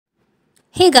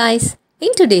Hey guys,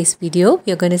 in today's video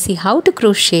we are going to see how to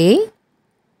crochet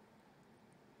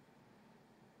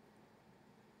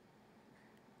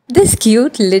this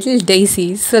cute little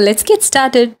daisy. So let's get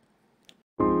started.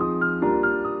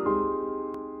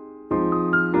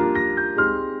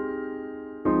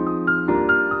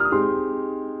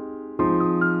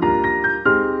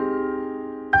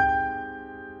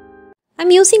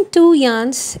 I'm using two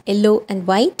yarns, yellow and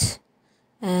white,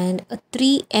 and a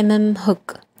 3mm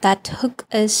hook. That hook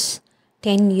is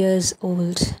 10 years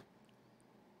old.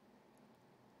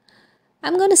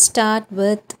 I'm going to start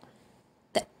with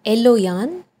the yellow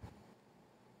yarn.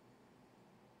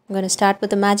 I'm going to start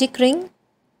with a magic ring.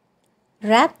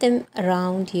 Wrap them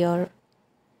around your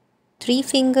 3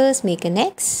 fingers, make an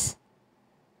X.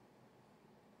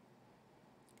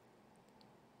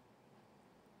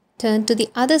 Turn to the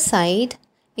other side.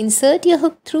 Insert your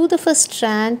hook through the first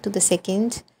strand to the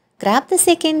second. Grab the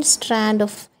second strand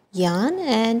of yarn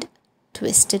and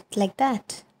twist it like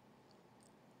that.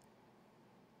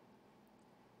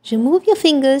 Remove your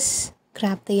fingers.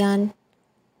 Grab the yarn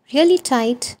really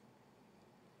tight.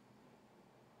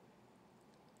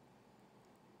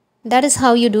 That is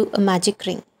how you do a magic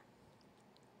ring.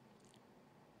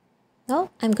 Now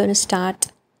I'm going to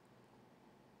start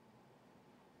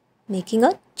making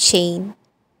a chain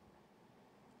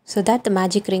so that the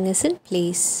magic ring is in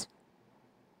place.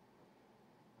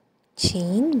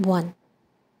 Chain 1.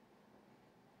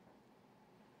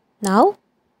 Now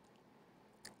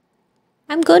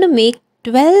I'm going to make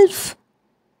 12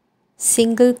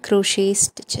 single crochet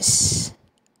stitches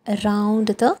around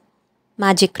the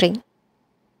magic ring.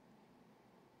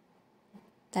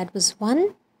 That was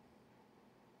 1.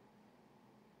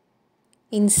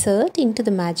 Insert into the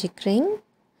magic ring.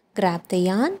 Grab the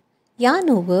yarn,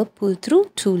 yarn over, pull through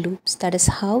 2 loops. That is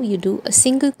how you do a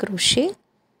single crochet.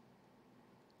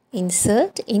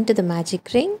 Insert into the magic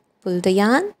ring, pull the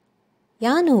yarn,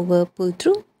 yarn over, pull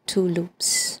through 2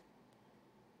 loops.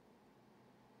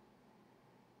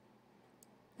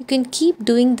 You can keep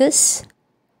doing this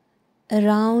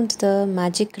around the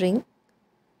magic ring.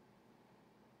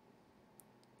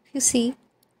 If you see, you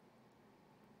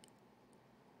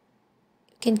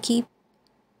can keep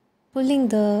pulling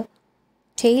the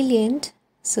tail end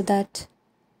so that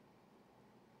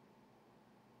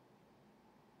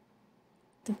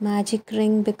the magic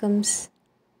ring becomes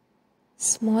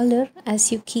smaller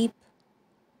as you keep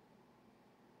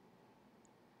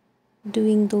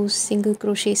doing those single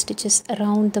crochet stitches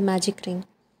around the magic ring.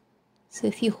 So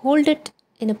if you hold it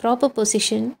in a proper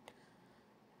position,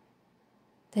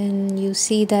 then you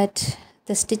see that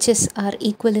the stitches are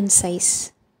equal in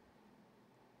size.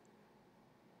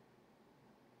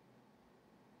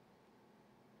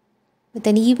 With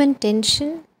an even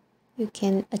tension, you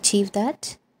can achieve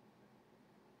that.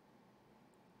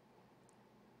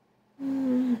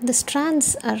 The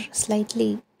strands are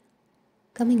slightly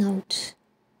coming out,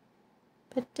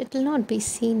 but it will not be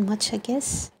seen much, I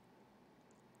guess.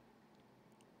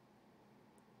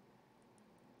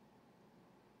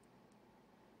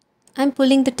 I'm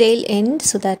pulling the tail end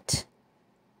so that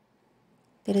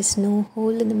there is no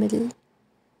hole in the middle,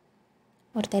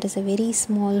 or there is a very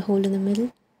small hole in the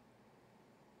middle.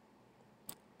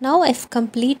 Now I've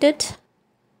completed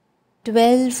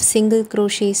 12 single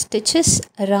crochet stitches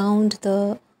around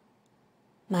the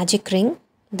magic ring.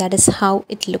 That is how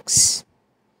it looks.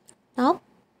 Now,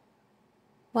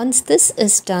 once this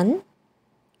is done,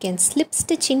 you can slip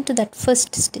stitch into that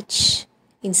first stitch.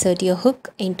 Insert your hook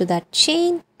into that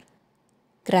chain.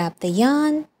 Grab the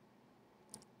yarn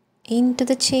into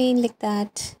the chain like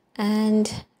that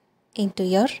and into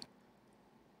your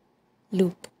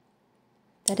loop.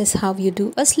 That is how you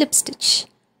do a slip stitch.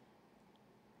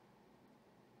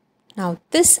 Now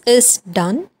this is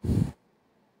done.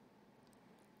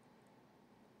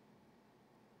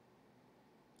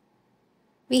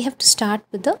 We have to start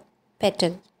with the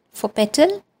petal. For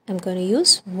petal, I'm going to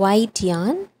use white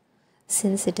yarn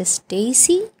since it is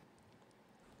daisy.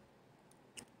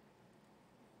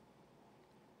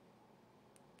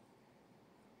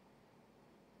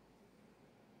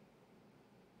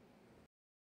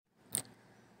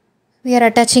 We are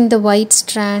attaching the white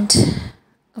strand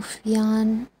of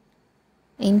yarn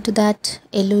into that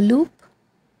yellow loop.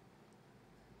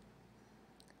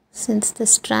 Since the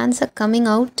strands are coming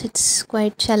out, it's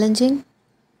quite challenging.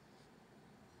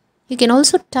 You can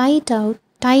also tie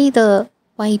the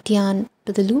white yarn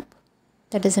to the loop.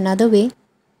 That is another way.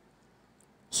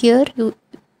 Here,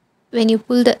 when you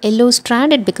pull the yellow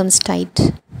strand, it becomes tight.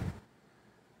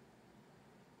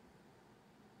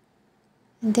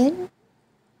 And then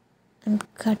I'm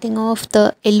cutting off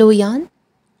the yellow yarn.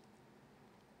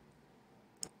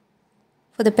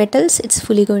 For the petals, it's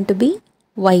fully going to be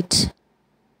white.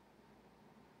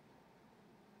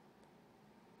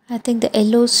 I think the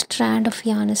yellow strand of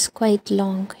yarn is quite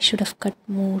long. I should have cut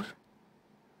more.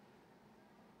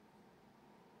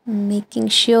 Making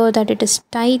sure that it is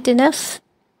tight enough.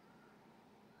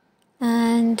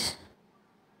 And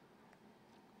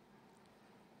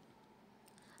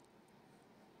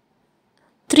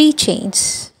three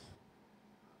chains.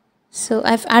 So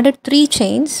I've added 3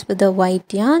 chains with the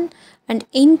white yarn, and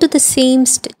into the same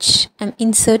stitch I'm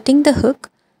inserting the hook,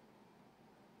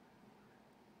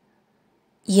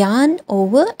 yarn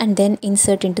over, and then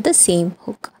insert into the same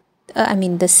hook.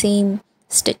 The same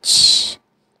stitch.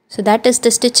 So that is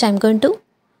the stitch I'm going to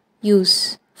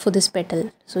use for this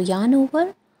petal. So yarn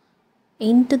over,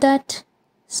 into that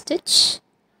stitch.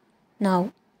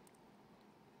 Now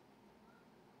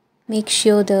make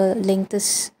sure the length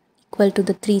is equal to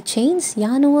the 3 chains.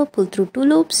 Yarn over, pull through 2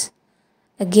 loops.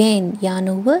 Again yarn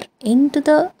over into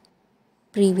the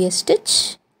previous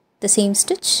stitch, the same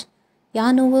stitch.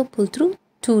 Yarn over, pull through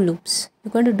 2 loops.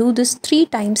 You're going to do this 3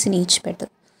 times in each petal.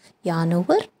 Yarn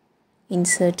over,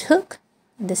 insert hook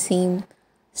in the same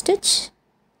stitch,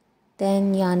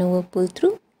 then yarn over, pull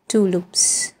through 2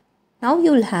 loops. Now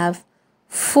you will have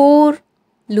 4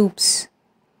 loops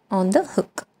on the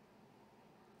hook.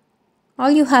 All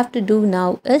you have to do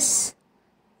now is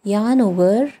yarn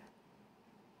over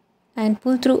and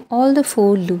pull through all the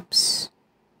 4 loops.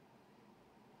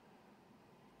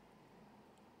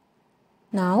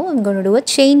 Now I'm going to do a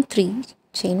chain 3.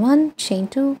 Chain 1, chain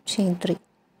 2, chain 3.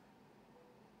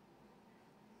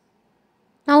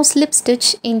 Now slip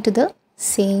stitch into the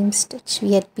same stitch.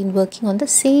 We had been working on the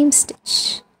same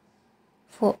stitch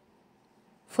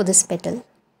for this petal.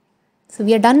 So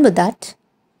we are done with that.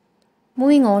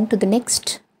 Moving on to the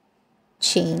next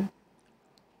chain.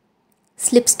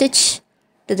 Slip stitch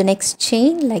to the next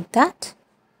chain like that.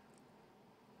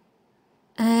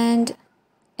 And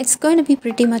it's going to be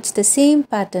pretty much the same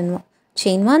pattern.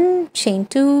 Chain 1, chain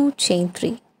 2, chain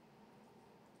 3.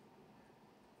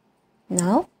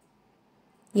 Now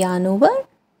yarn over,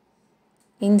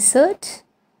 insert,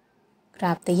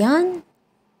 grab the yarn,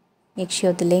 make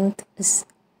sure the length is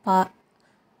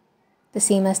the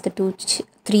same as the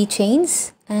 3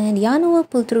 chains, and yarn over,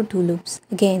 pull through 2 loops.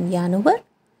 Again yarn over,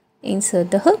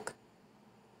 insert the hook,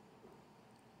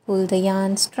 pull the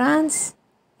yarn strands,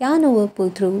 yarn over, pull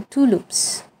through 2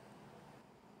 loops.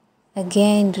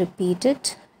 Again repeat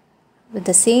it with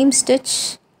the same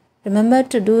stitch. Remember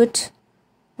to do it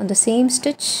on the same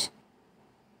stitch.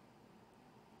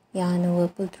 Yarn over,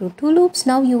 pull through 2 loops.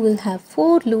 Now you will have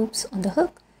 4 loops on the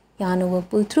hook. Yarn over,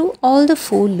 pull through all the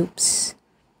 4 loops.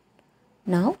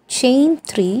 Now chain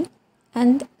 3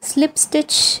 and slip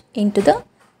stitch into the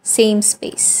same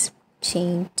space.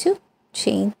 Chain 2,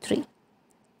 chain 3.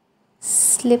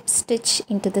 Slip stitch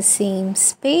into the same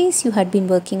space you had been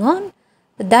working on.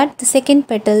 With that, the second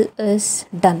petal is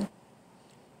done.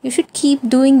 You should keep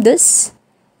doing this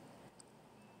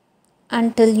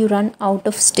until you run out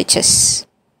of stitches.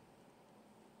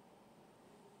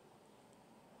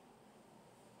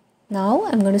 Now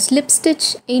I'm going to slip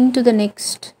stitch into the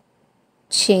next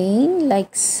chain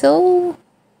like so.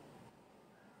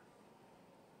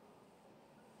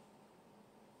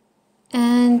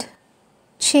 And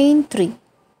chain 3.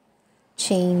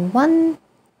 Chain 1,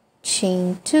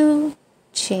 chain 2,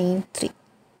 chain 3.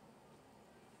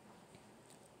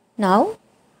 Now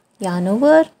yarn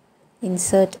over,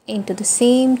 insert into the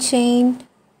same chain.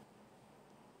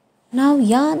 Now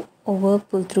yarn over,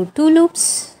 pull through 2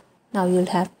 loops. Now you'll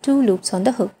have 2 loops on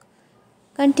the hook.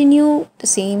 Continue the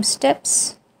same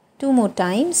steps 2 more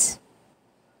times.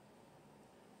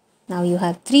 Now you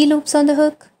have 3 loops on the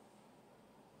hook.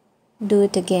 Do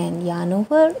it again. Yarn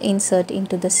over, insert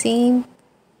into the same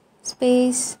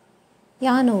space.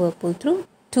 Yarn over, pull through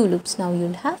 2 loops. Now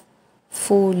you'll have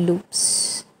 4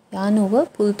 loops. Yarn over,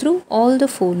 pull through all the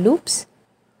 4 loops.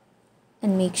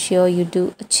 And make sure you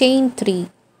do a chain 3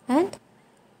 and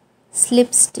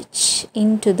slip stitch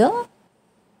into the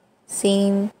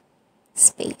same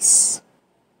space.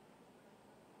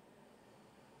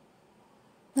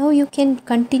 Now you can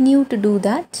continue to do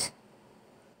that.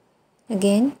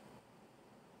 Again,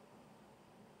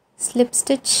 slip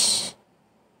stitch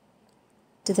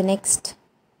to the next.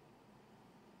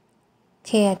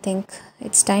 Okay, I think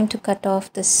it's time to cut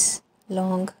off this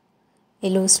long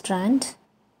yellow strand.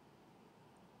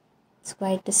 It's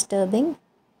quite disturbing.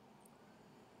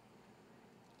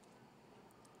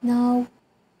 Now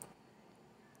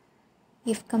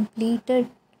we've completed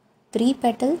 3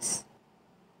 petals.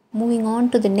 Moving on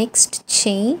to the next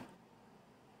chain,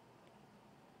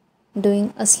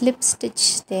 doing a slip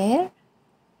stitch there,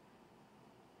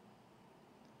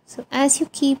 So as you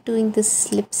keep doing this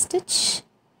slip stitch,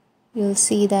 you'll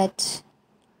see that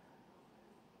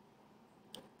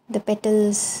the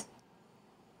petals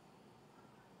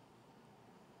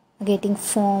are getting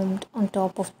formed on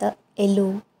top of the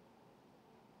yellow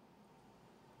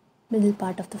middle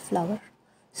part of the flower.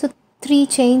 So 3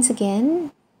 chains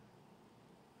again,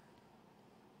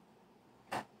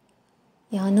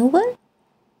 yarn over,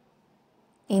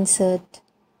 insert.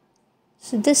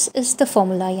 So this is the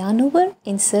formula: yarn over,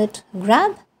 insert,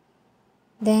 grab,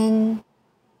 then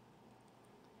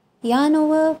yarn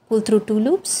over, pull through 2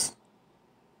 loops.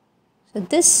 So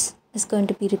this is going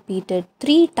to be repeated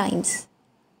 3 times,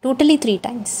 totally 3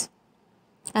 times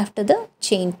after the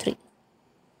chain 3.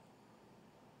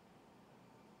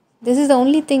 This is the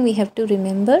only thing we have to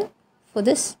remember for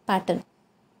this pattern.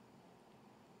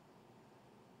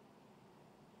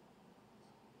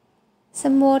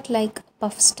 Somewhat like a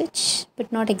puff stitch,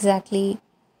 but not exactly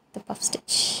the puff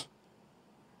stitch.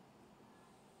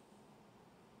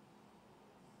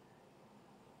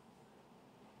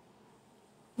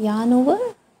 Yarn over,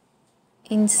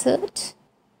 insert,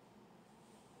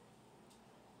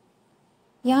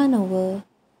 yarn over,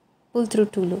 pull through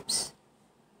 2 loops.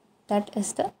 That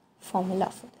is the formula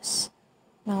for this.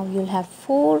 Now you'll have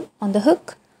 4 on the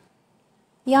hook,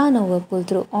 yarn over, pull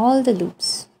through all the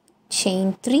loops,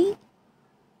 chain 3.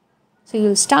 So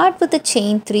you'll start with the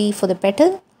chain 3 for the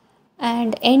petal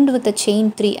and end with the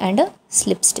chain 3 and a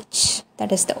slip stitch.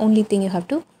 That is the only thing you have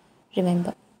to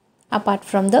remember, apart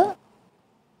from the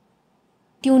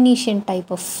Tunisian type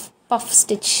of puff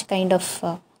stitch kind of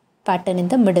pattern in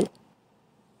the middle.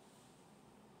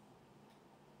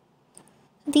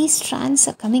 These strands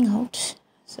are coming out,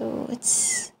 so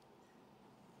it's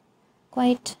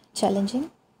quite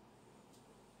challenging,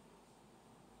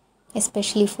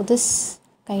 especially for this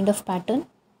kind of pattern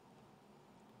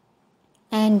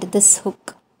and this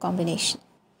hook combination.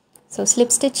 So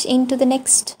slip stitch into the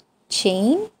next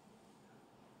chain,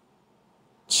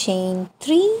 chain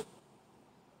 3,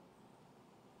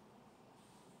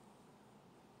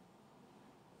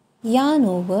 yarn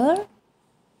over,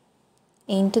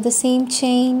 into the same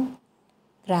chain,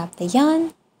 grab the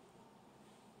yarn,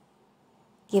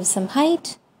 give some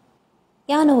height,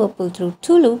 yarn over, pull through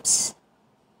 2 loops,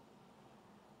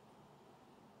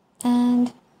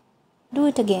 and do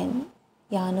it again.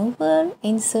 Yarn over,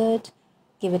 insert,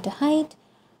 give it a height,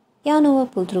 yarn over,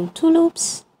 pull through 2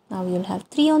 loops. Now you'll have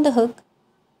 3 on the hook.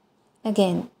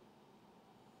 Again,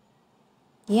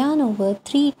 yarn over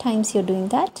 3 times you're doing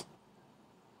that.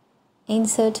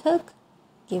 Insert hook,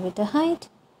 give it a height,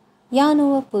 yarn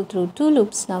over, pull through 2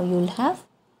 loops. Now you'll have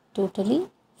totally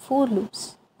 4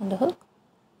 loops on the hook.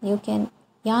 You can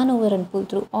yarn over and pull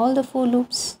through all the 4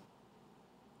 loops,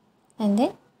 and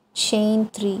then chain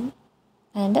 3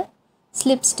 and a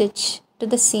slip stitch to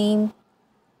the same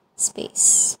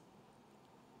space.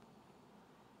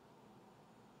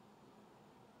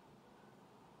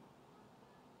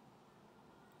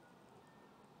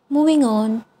 Moving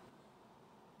on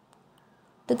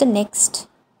to the next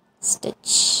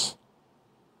stitch.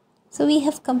 So we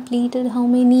have completed how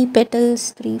many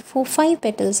petals? 3, 4, 5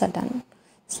 petals are done.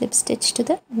 Slip stitch to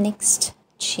the next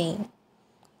chain.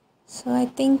 So I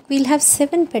think we'll have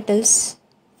 7 petals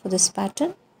for this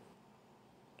pattern.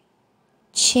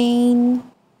 Chain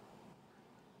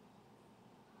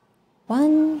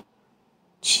 1,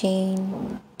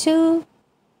 chain 2,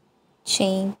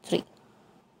 chain 3.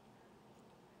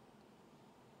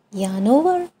 Yarn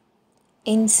over,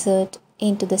 insert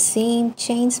into the same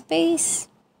chain space,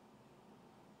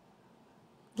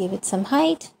 give it some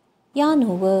height, yarn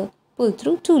over, pull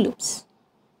through 2 loops.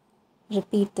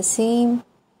 Repeat the same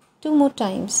 2 more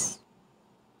times.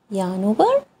 Yarn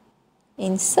over,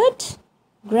 insert,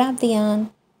 grab the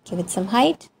yarn, give it some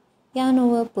height, yarn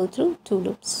over, pull through 2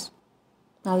 loops.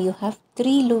 Now you have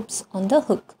 3 loops on the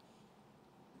hook.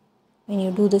 When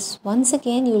you do this once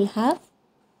again, you will have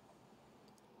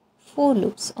 4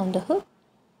 loops on the hook,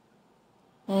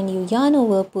 and you yarn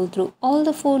over, pull through all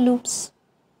the 4 loops,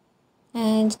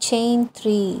 and chain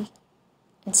 3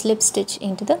 and slip stitch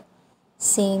into the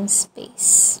same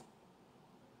space.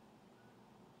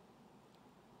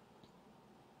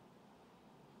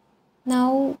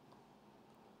 Now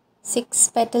 6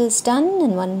 petals done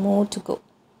and 1 more to go.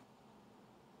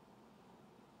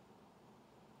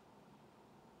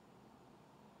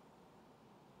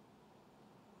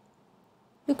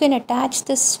 You can attach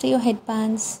this to your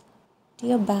headbands, to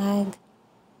your bag.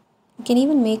 You can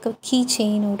even make a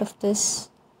keychain out of this.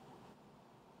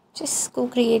 Just go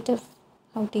creative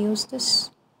how to use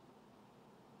this.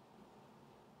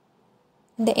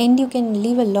 In the end, you can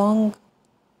leave a long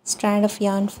strand of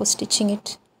yarn for stitching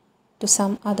it to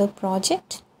some other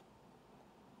project.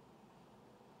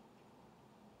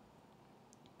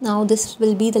 Now this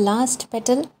will be the last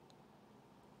petal.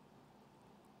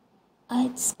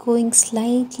 It's going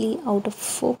slightly out of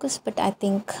focus, but I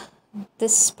think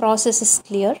this process is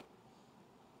clear.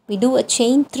 We do a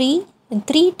chain 3 and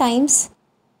 3 times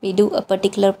we do a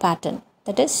particular pattern.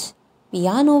 That is, we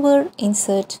yarn over,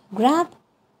 insert, grab,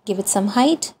 give it some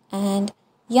height and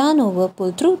yarn over,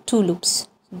 pull through 2 loops.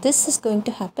 This is going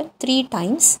to happen 3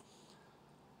 times.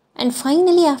 And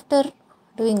finally, after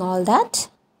doing all that,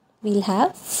 we'll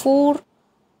have 4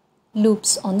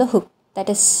 loops on the hook.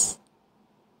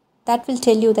 That will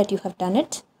tell you that you have done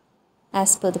it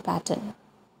as per the pattern.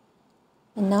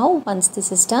 And now once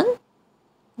this is done,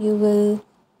 you will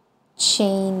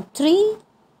chain 3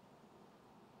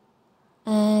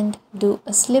 and do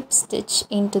a slip stitch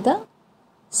into the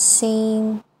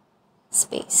same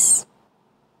space.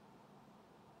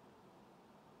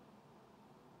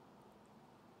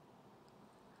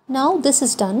 Now this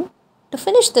is done. To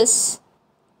finish this,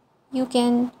 you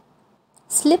can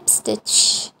slip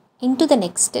stitch into the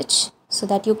next stitch so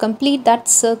that you complete that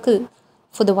circle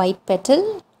for the white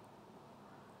petal.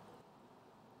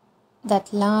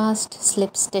 That last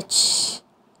slip stitch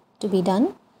to be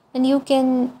done, and you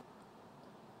can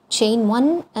chain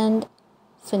 1 and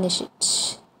finish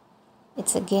it.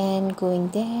 It's again going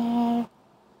there,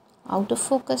 out of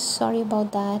focus, sorry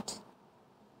about that.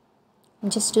 I'm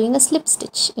just doing a slip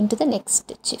stitch into the next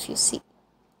stitch, if you see.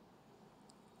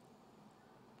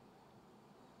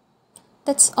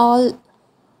 That's all,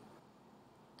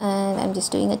 and I'm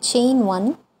just doing a chain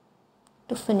 1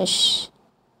 to finish.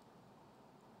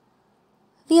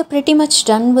 We are pretty much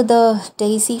done with the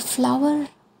daisy flower.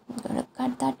 I'm going to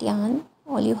cut that yarn.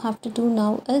 All you have to do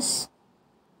now is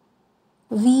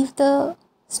weave the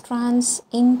strands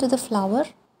into the flower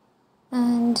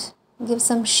and give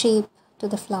some shape to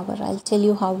the flower. I'll tell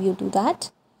you how you do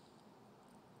that.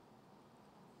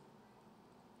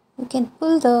 You can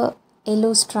pull the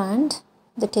yellow strand,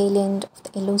 the tail end of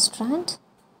the yellow strand,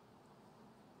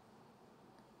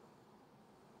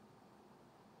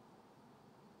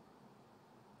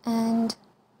 and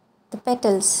the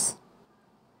petals.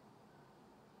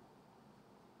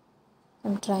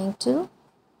 I'm trying to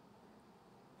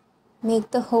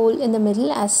make the hole in the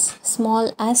middle as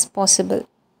small as possible.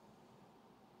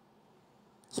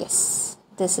 Yes,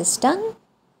 this is done.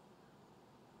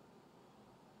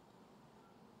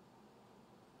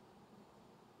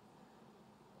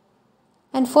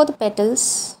 And for the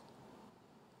petals,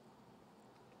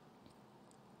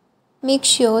 make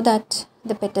sure that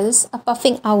the petals are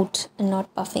puffing out and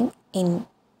not puffing in.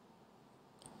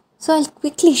 So I'll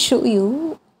quickly show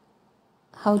you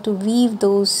how to weave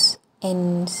those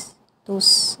ends,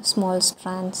 those small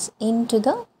strands into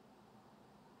the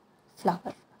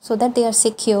flower so that they are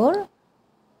secure,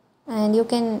 and you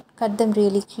can cut them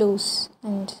really close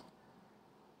and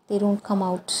they don't come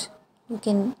out. You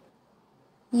can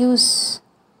use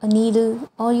a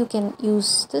needle or you can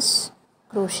use this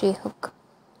crochet hook.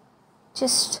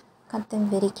 Just cut them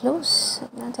very close.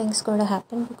 Nothing's going to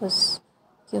happen because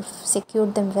you've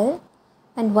secured them well.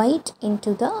 And white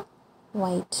into the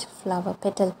white flower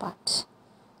petal part.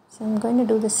 So I'm going to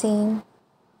do the same.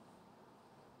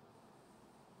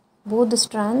 Both the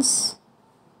strands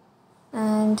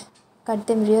and cut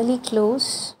them really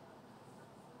close.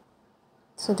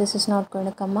 So this is not going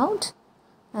to come out,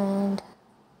 and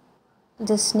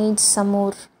this needs some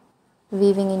more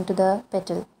weaving into the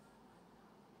petal.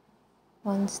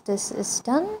 Once this is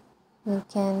done, you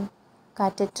can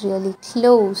cut it really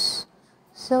close.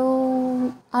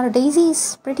 So our daisy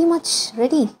is pretty much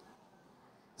ready.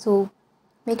 So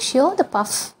make sure the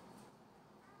puff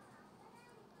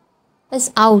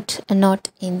is out and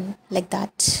not in, like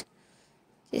that.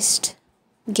 Just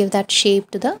give that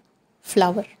shape to the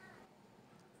flower.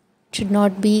 It should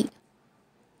not be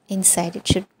inside, it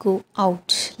should go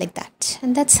out like that.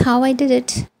 And that's how I did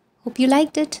it. Hope you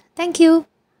liked it. Thank you.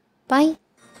 Bye.